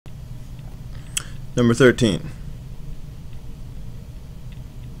Number 13.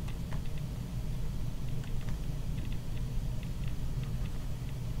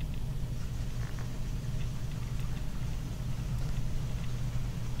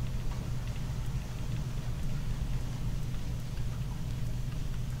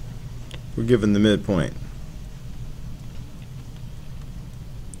 We're given the midpoint.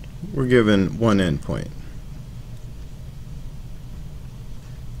 We're given one endpoint.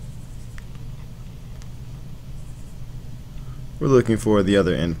 We're looking for the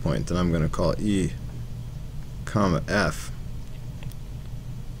other endpoint, and I'm going to call E, comma F.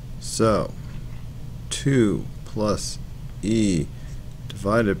 So 2 plus E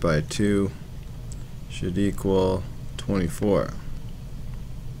divided by 2 should equal 24.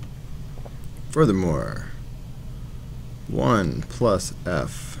 Furthermore, 1 plus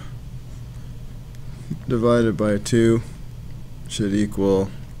F divided by 2 should equal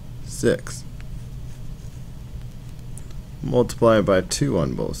 6. Multiply by 2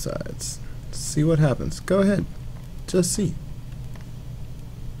 on both sides. See what happens. Go ahead. Just see.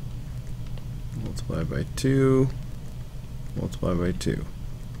 Multiply by 2. Multiply by 2.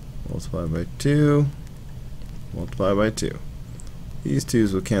 Multiply by 2. Multiply by 2. These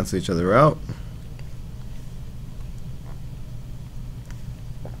 2's will cancel each other out.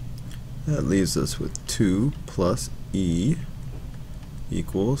 That leaves us with 2 plus E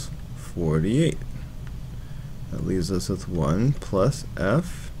equals 48. That leaves us with 1 plus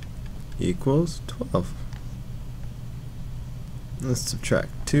F equals 12. Let's subtract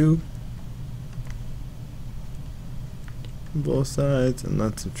 2 from both sides, and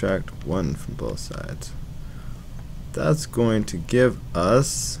let's subtract 1 from both sides. That's going to give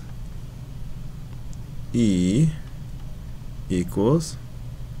us E equals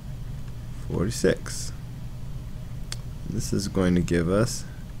 46. This is going to give us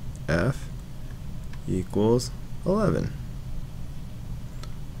F equals 11.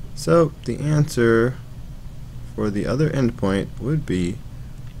 So the answer for the other endpoint would be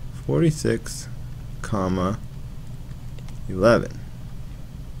 46, comma 11.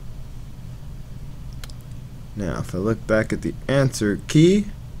 Now if I look back at the answer key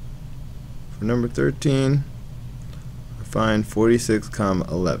for number 13, I find 46, comma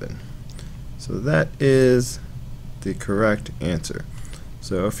 11. So that is the correct answer.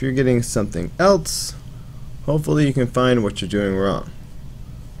 So if you're getting something else, hopefully you can find what you're doing wrong.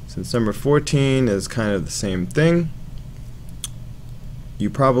 Since number 14 is kind of the same thing, you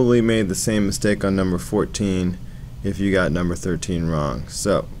probably made the same mistake on number 14 if you got number 13 wrong.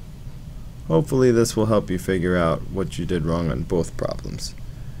 So hopefully this will help you figure out what you did wrong on both problems.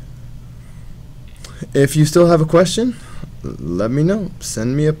 If you still have a question, let me know.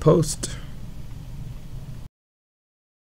 Send me a post.